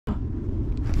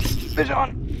Fish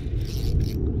on.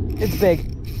 It's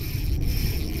big.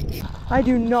 I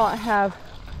do not have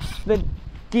the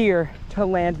gear to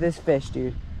land this fish,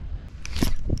 dude.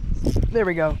 There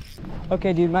we go.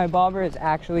 Okay, dude, my bobber is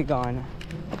actually gone.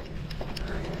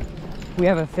 We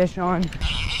have a fish on.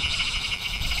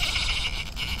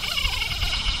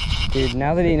 Dude,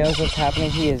 now that he knows what's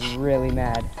happening, he is really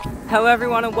mad. Hello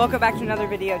everyone and welcome back to another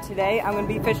video. Today, I'm gonna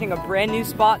be fishing a brand new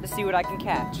spot to see what I can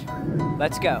catch.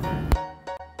 Let's go.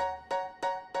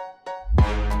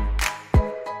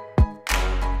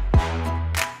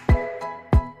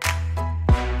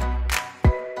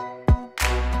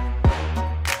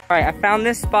 Alright, I found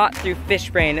this spot through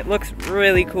FishBrain. It looks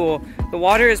really cool. The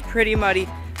water is pretty muddy,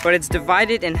 but it's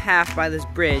divided in half by this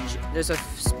bridge. There's a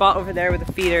spot over there with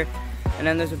a feeder, and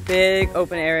then there's a big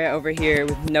open area over here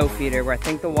with no feeder, where I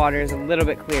think the water is a little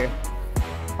bit clear.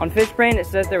 On FishBrain, it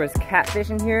says there was catfish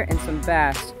in here and some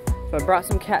bass. So I brought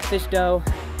some catfish dough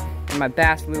and my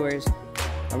bass lures,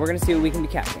 and we're gonna see what we can be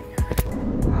catching.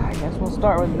 I guess we'll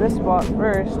start with this spot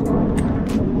first.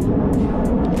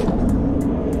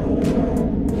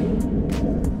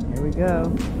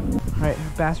 Go. All right,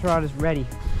 bass rod is ready.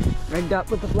 Rigged up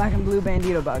with the black and blue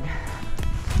Bandito bug.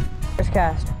 First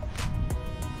cast.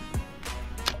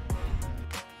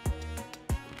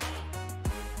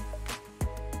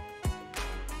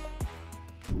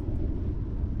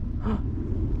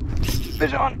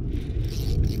 Fish on.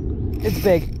 It's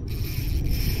big.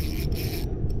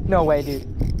 No way, dude.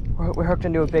 We're hooked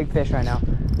into a big fish right now.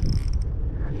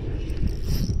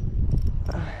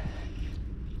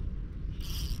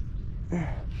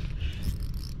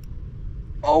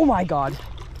 Oh my god,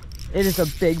 it is a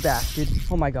big bass, dude.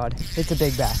 Oh my god, it's a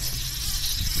big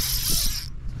bass.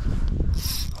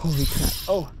 Holy crap.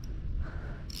 Oh,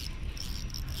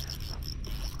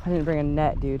 I didn't bring a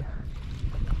net, dude.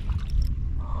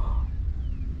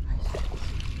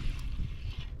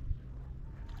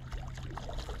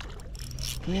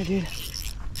 Come here, dude.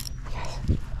 Yes.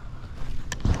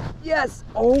 Yes.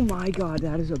 Oh my god,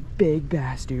 that is a big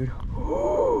bass, dude.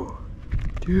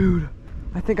 Dude,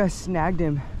 I think I snagged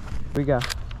him. Here we go.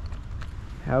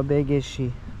 How big is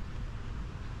she?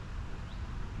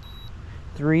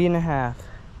 3.5.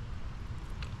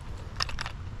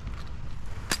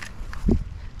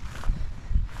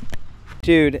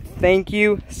 Dude, thank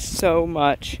you so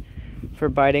much for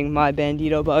biting my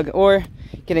Bandito bug or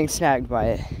getting snagged by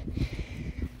it.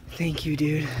 Thank you,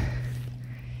 dude.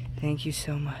 Thank you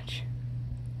so much.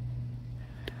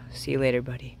 See you later,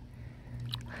 buddy.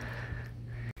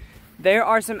 There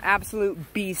are some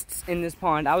absolute beasts in this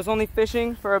pond. I was only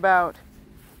fishing for about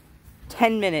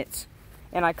 10 minutes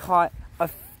and I caught a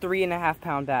 3.5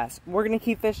 pound bass. We're gonna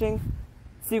keep fishing,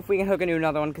 see if we can hook into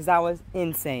another one because that was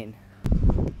insane.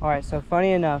 All right, so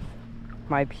funny enough,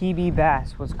 my PB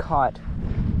bass was caught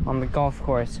on the golf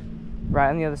course right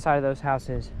on the other side of those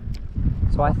houses.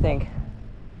 So I think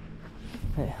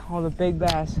that all the big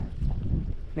bass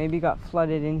maybe got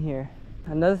flooded in here.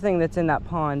 Another thing that's in that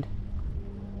pond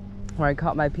where I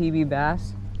caught my PB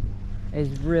bass is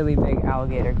really big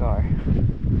alligator gar.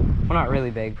 Well, not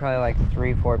really big, probably like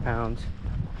 3-4 pounds.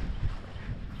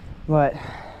 But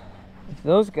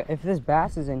if this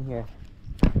bass is in here,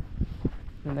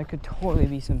 then there could totally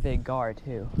be some big gar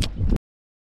too.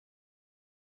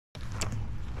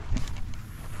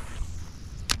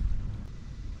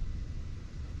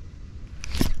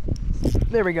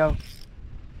 There we go.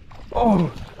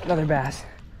 Oh, another bass.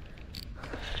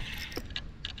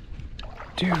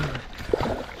 Dude.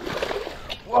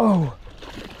 Whoa.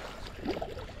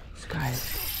 This guy is...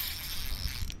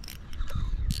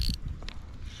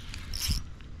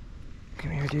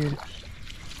 Come here, dude.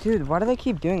 Dude, why do they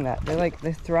keep doing that?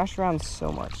 They thrash around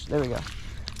so much. There we go.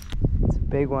 It's a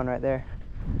big one right there.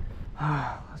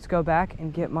 Let's go back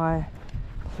and get my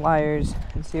pliers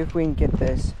and see if we can get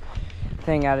this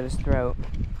thing out of his throat.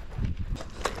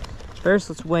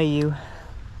 First, let's weigh you,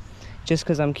 just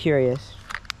because I'm curious.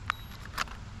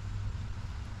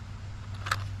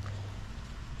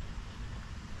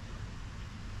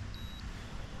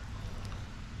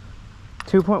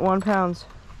 2.1 pounds.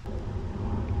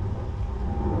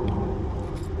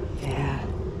 Yeah.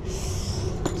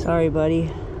 Sorry, buddy.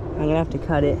 I'm gonna have to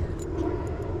cut it.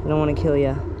 I don't want to kill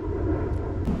you.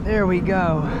 There we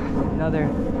go. Another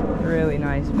really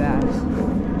nice bass.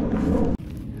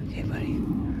 Okay, buddy.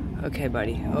 Okay,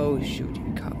 buddy. Oh, shoot.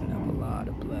 You're coughing up a lot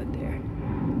of blood there.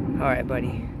 All right,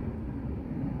 buddy.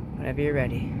 Whenever you're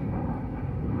ready.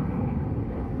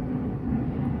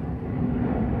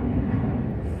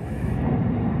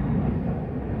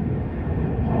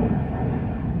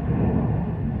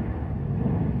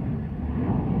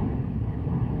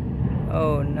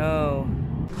 Oh no.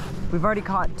 We've already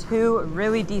caught 2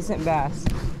 really decent bass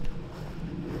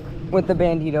with the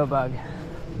Bandito bug.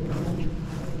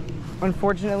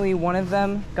 Unfortunately, one of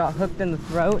them got hooked in the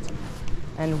throat,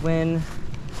 and when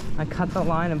I cut the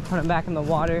line and put him back in the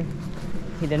water,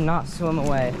 he did not swim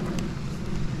away.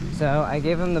 So I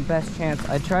gave him the best chance.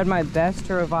 I tried my best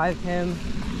to revive him,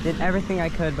 did everything I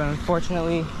could, but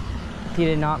unfortunately, he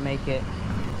did not make it.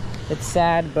 It's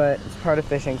sad, but it's part of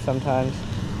fishing sometimes.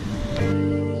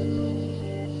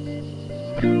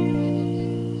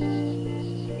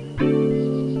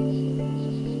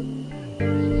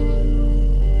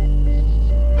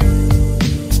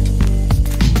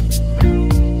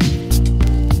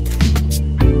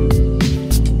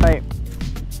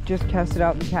 Just casted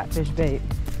out the catfish bait.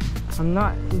 I'm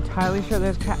not entirely sure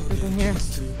there's catfish in here,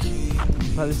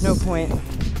 but there's no point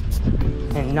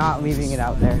in not leaving it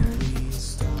out there.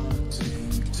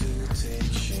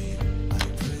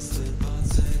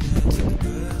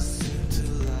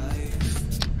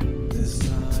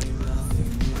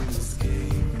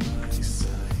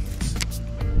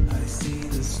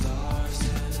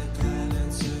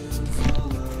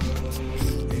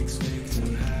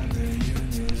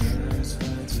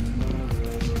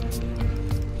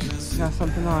 Got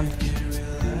something on.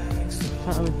 It's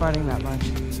not really biting that much.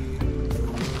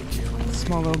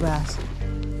 Small little bass.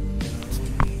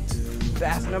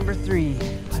 Bass number 3.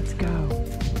 Let's go.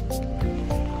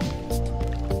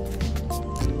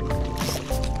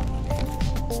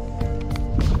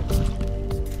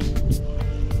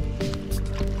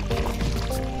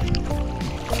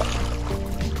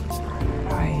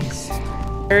 Nice.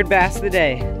 3rd bass of the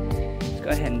day. Let's go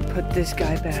ahead and put this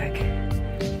guy back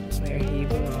where he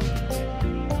belongs.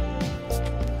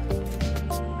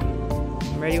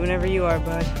 Ready whenever you are,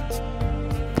 bud.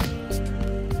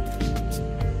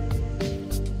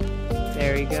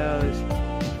 There he goes.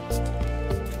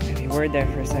 Maybe word there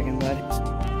for a second, bud.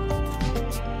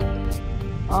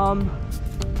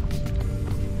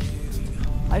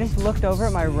 I just looked over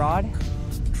at my rod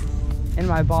and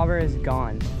my bobber is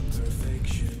gone.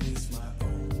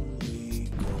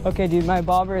 Okay, dude, my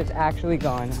bobber is actually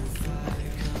gone.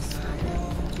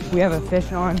 We have a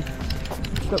fish on.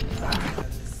 Go.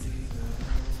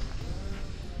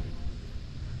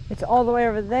 It's all the way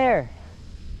over there.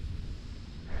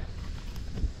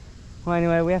 Well,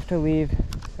 anyway, we have to leave,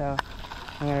 so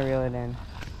I'm gonna reel it in.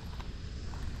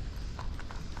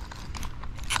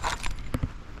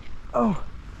 Oh,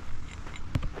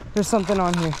 there's something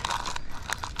on here.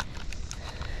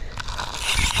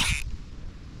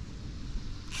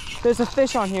 There's a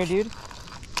fish on here, dude.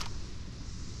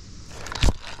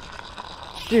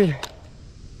 Dude.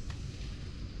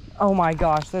 Oh my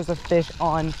gosh, there's a fish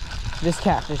on this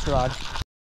catfish rod.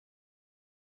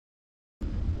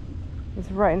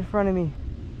 It's right in front of me.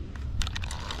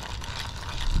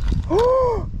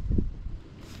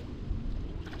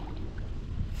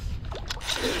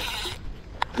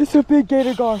 It's a big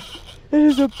gator gar. It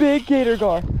is a big gator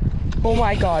gar. Oh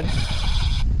my god.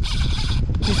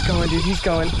 He's going, dude. He's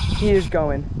going. He is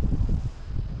going.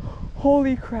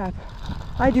 Holy crap.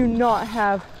 I do not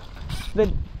have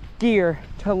the gear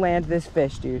to land this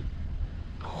fish, dude.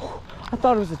 I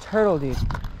thought it was a turtle, dude.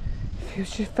 It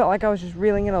just felt like I was just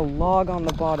reeling in a log on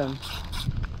the bottom.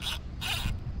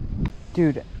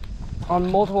 Dude, on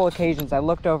multiple occasions, I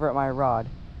looked over at my rod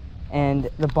and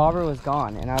the bobber was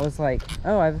gone. And I was like,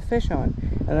 oh, I have a fish on.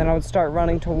 And then I would start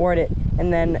running toward it.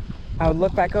 And then I would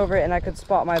look back over it and I could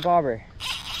spot my bobber.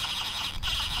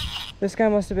 This guy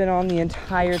must have been on the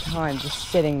entire time, just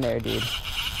sitting there, dude.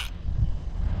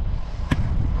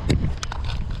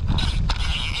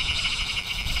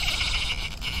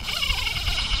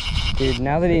 Dude,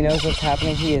 now that he knows what's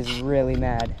happening, he is really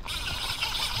mad.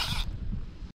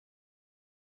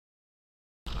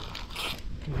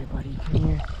 Come here, buddy. Come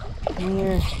here. Come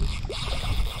here.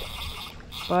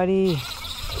 Buddy.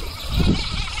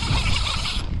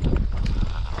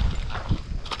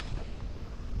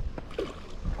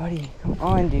 Buddy, come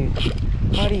on, dude.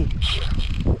 Buddy.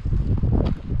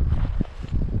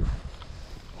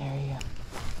 There you go.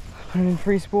 I'm in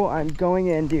free spool. I'm going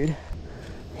in, dude.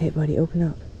 Hey, buddy, open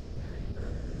up.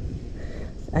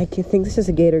 I think this is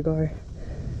a gator gar.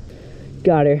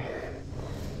 Got her.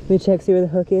 Let me check, see where the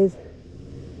hook is.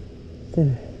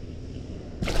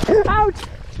 Ouch!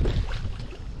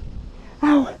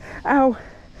 Ow! Ow!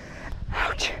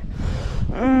 Ouch!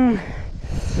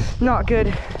 Not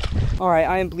good. All right,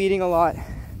 I am bleeding a lot.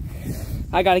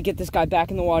 I gotta get this guy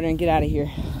back in the water and get out of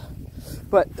here.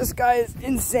 But this guy is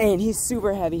insane. He's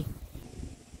super heavy.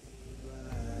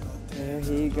 There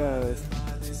he goes.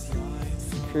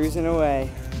 Cruising away.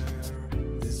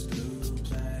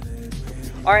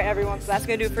 Alright everyone, so that's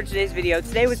gonna do it for today's video.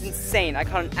 Today was insane. I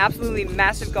caught an absolutely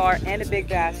massive gar and a big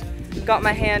bass. Got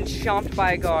my hand chomped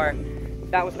by a gar.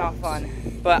 That was not fun.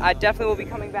 But I definitely will be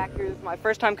coming back here. This is my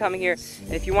first time coming here.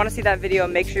 And if you want to see that video,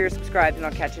 make sure you're subscribed and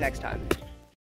I'll catch you next time.